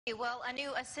Well, a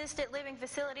new assisted living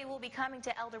facility will be coming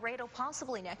to El Dorado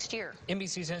possibly next year.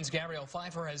 NBC 10's Gabrielle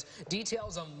Pfeiffer has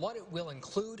details on what it will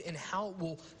include and how it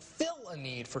will fill a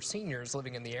need for seniors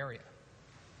living in the area.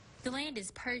 The land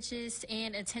is purchased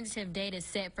and a tentative date is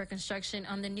set for construction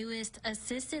on the newest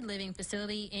assisted living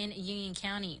facility in Union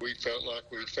County. We felt like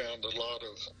we found a lot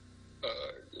of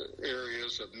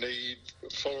areas of need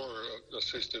for an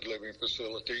assisted living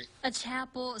facility. A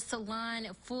chapel, salon,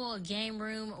 full game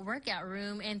room, workout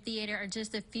room, and theater are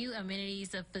just a few amenities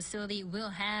the facility will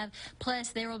have. Plus,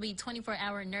 there will be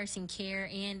 24-hour nursing care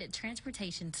and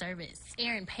transportation service.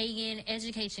 Erin Pagan,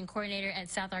 education coordinator at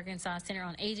South Arkansas Center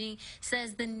on Aging,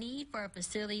 says the need for a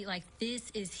facility like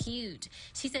this is huge.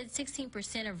 She said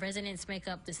 16% of residents make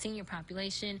up the senior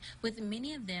population, with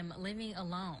many of them living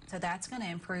alone. So that's going to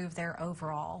improve their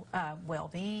overall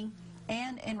well-being,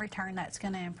 and in return that's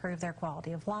going to improve their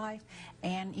quality of life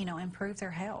and improve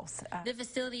their health. The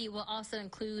facility will also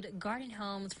include garden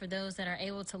homes for those that are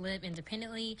able to live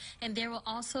independently, and there will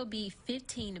also be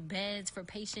 15 beds for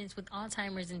patients with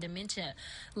Alzheimer's and dementia.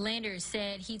 Landers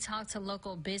said he talked to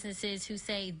local businesses who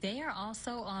say they are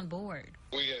also on board.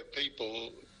 We have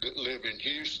people that live in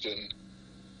Houston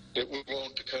that would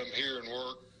want to come here and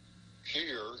work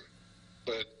here,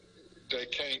 but they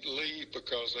can't leave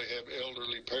because they have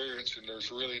elderly parents and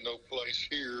there's really no place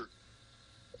here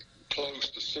close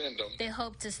to send them. They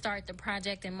hope to start the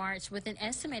project in March with an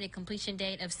estimated completion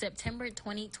date of September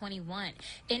 2021.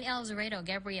 In El Dorado,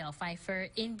 Gabrielle Pfeiffer,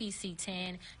 NBC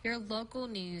 10, your local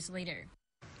news leader.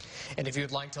 And if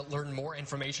you'd like to learn more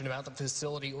information about the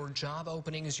facility or job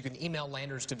openings, you can email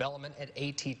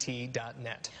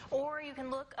landersdevelopment@att.net. Or you can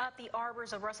look up the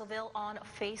Arbors of Russellville on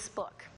Facebook.